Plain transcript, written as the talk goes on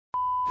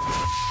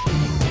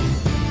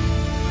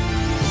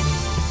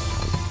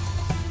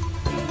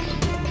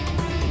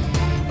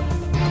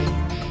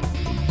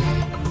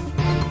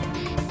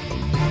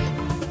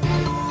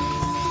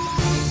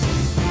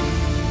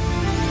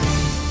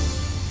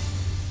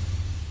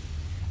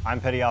I'm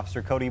Petty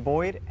Officer Cody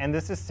Boyd, and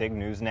this is Sig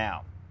News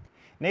Now.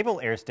 Naval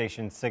Air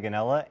Station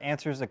Sigonella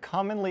answers a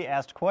commonly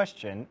asked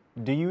question,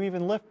 do you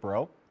even lift,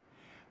 bro?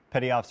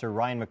 Petty Officer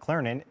Ryan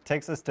McClernand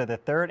takes us to the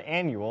 3rd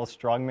annual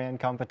strongman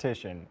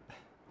competition.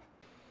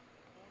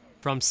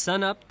 From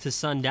sunup to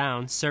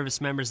sundown,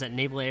 service members at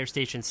Naval Air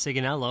Station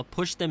Sigonella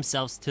pushed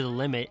themselves to the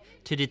limit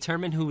to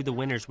determine who the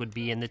winners would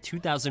be in the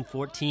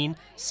 2014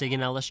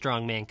 Sigonella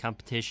Strongman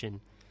competition.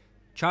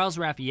 Charles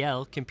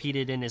Raphael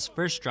competed in his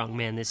first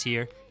strongman this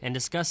year and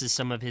discusses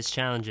some of his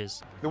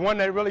challenges. The one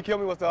that really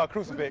killed me was the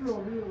crucifix.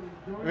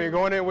 I mean,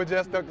 going in with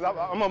just,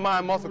 I'm a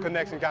mind-muscle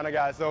connection kind of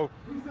guy, so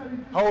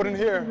holding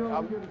here,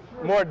 I'm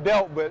more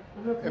dealt, but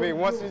I mean,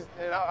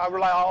 I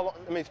rely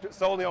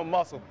solely on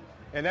muscle.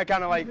 And that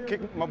kind of like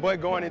kicked my butt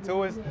going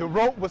into it. The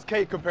rope was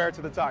cake compared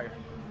to the tire.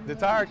 The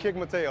tire kicked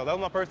my tail. That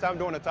was my first time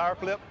doing a tire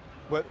flip,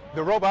 but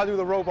the rope, I do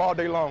the rope all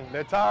day long.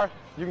 That tire,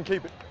 you can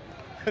keep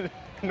it.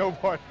 No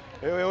point.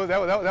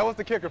 That was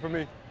the kicker for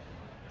me.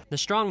 The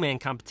strongman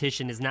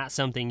competition is not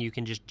something you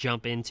can just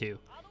jump into.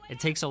 It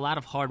takes a lot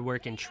of hard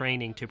work and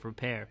training to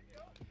prepare.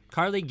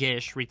 Carly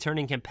Gish,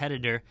 returning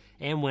competitor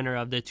and winner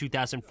of the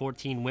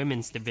 2014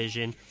 women's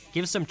division,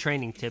 gives some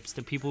training tips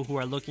to people who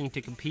are looking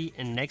to compete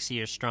in next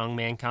year's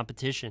strongman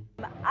competition.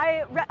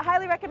 I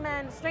highly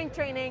recommend strength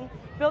training,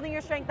 building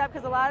your strength up,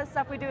 because a lot of the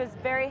stuff we do is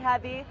very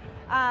heavy.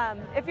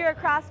 If you're a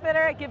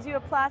CrossFitter, it gives you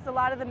a plus. A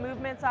lot of the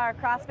movements are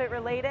CrossFit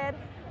related.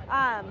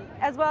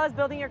 As well as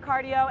building your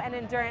cardio and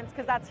endurance,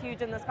 because that's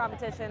huge in this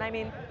competition. I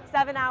mean,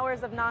 7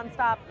 hours of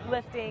nonstop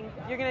lifting,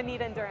 you're going to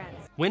need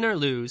endurance. Win or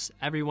lose,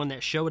 everyone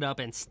that showed up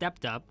and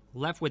stepped up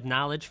left with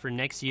knowledge for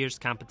next year's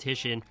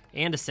competition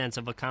and a sense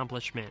of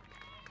accomplishment.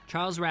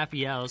 Charles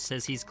Raphael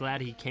says he's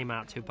glad he came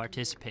out to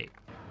participate.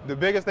 The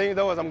biggest thing,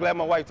 though, is I'm glad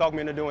my wife talked me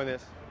into doing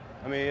this.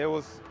 I mean, I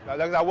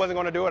wasn't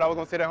going to do it. I was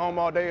going to sit at home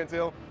all day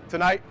until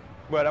tonight,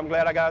 but I'm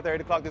glad I got out there at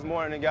 8 o'clock this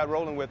morning and got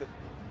rolling with it.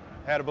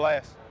 Had a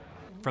blast.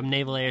 From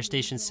Naval Air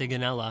Station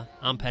Sigonella,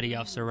 I'm Petty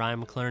Officer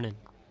Ryan McClernand.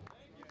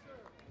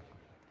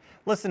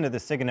 Listen to the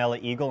Sigonella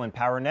Eagle and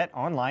PowerNet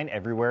online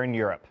everywhere in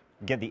Europe.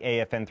 Get the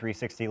AFN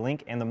 360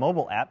 link and the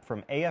mobile app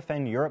from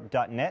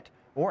afneurope.net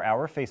or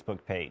our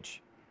Facebook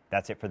page.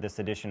 That's it for this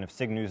edition of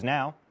Sig News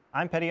Now.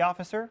 I'm Petty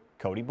Officer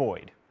Cody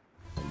Boyd.